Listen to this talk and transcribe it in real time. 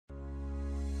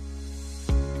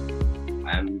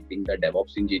I'm being the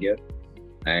DevOps engineer,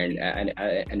 and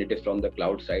it is from the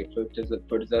cloud side. So it is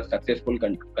a successful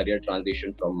career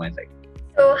transition from my side.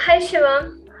 So hi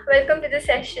Shivam, welcome to the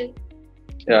session.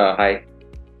 Hi.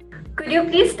 Could you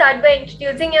please start by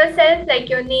introducing yourself, like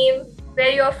your name, where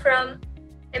you're from,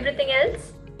 everything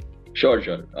else? Sure.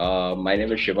 My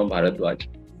name is Shivam Bharadwaj,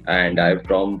 and I'm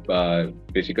from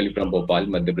basically from Bhopal,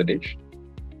 Madhya Pradesh,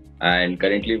 and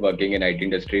currently working in IT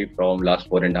industry from last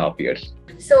 4.5 years.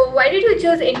 So why did you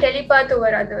choose Intellipaat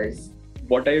over others?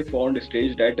 What I found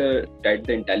strange that the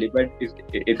Intellipaat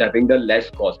is having the less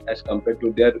cost as compared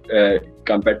to the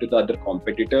other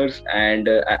competitors, and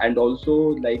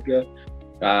also like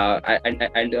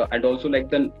and also like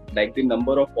the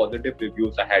number of positive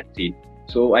reviews I had seen.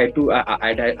 So I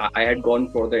had gone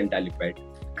for the Intellipaat.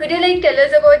 Could you tell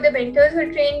us about the mentors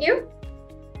who trained you?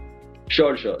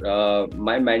 Sure.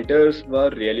 My mentors were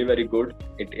really very good.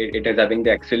 It is having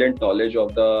the excellent knowledge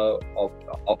of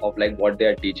like what they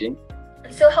are teaching.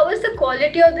 So how was the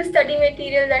quality of the study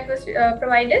material that was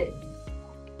provided?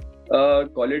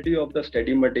 Quality of the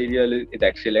study material is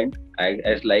excellent,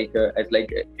 as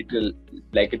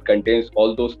it contains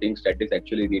all those things that is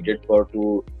actually needed for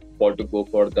to go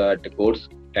for the course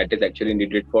that is actually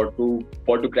needed for to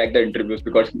crack the interviews,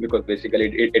 because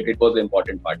basically it was the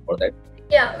important part for that.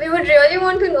 Yeah, we would really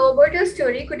want to know about your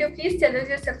story. Could you please tell us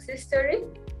your success story?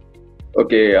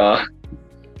 Okay.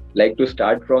 Like to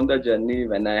start from the journey,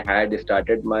 when I had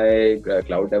started my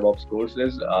cloud DevOps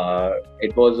courses,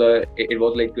 it was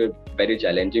like very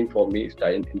challenging for me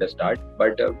in the start,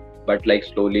 but like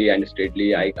slowly and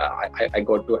steadily I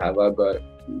got to have a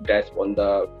grasp on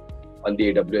the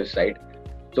AWS side.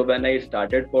 So when I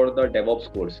started for the DevOps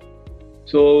course,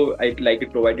 so it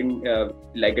provided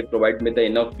me the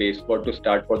enough base to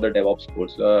start for the DevOps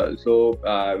course.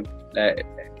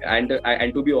 And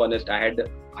to be honest, I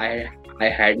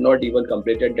had not even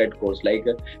completed that course. Like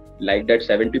that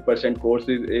 70% course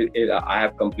is I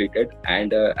have completed,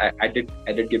 and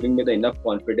it giving me the enough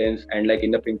confidence and like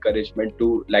enough encouragement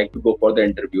to go for the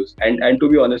interviews. And to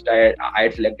be honest, I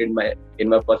had selected in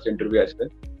my first interview as well.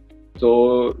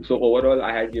 So overall,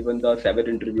 I had given the 7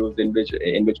 interviews, in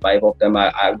which 5 of them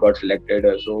I got selected.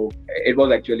 So it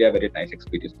was actually a very nice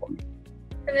experience for me.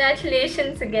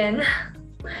 Congratulations again.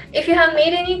 If you have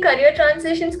made any career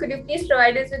transitions, could you please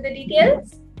provide us with the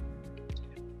details?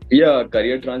 Yeah,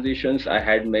 career transitions, I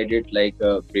had made it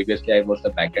previously I was a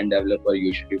backend developer,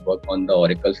 usually work on the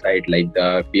Oracle side, like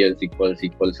the PL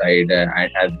SQL side,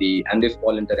 and have the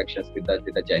small interactions with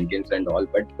the Jenkins and all.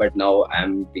 But now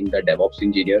I'm being the DevOps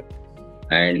engineer,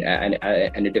 and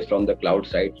it is from the cloud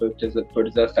side. So it is a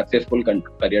successful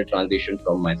career transition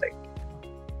from my side.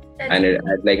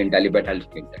 Intellipaat helps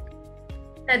me in that.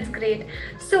 That's great.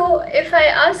 So if I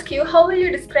ask you, how will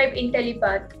you describe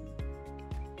Intellipaat?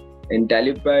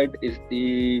 Intellipaat is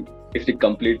the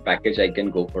complete package. I can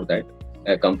go for that.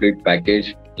 A complete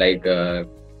package, it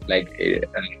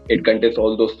contains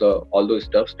all those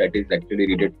stuffs that is actually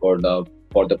needed for the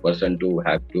person to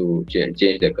have to change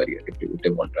their career if they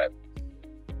want to have.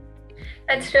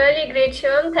 That's really great,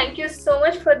 Shivam. Thank you so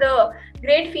much for the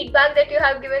great feedback that you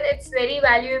have given. It's very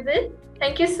valuable.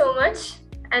 Thank you so much.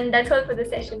 And that's all for the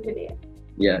session today.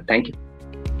 Yeah, thank you.